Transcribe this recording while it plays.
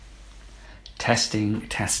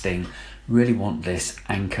testing, really want this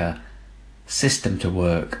Anchor system to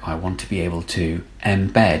work. I want to be able to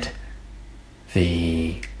embed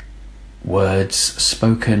the words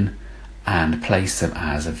spoken and place them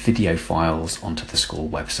as video files onto the school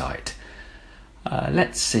website.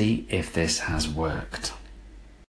 Let's see if this has worked.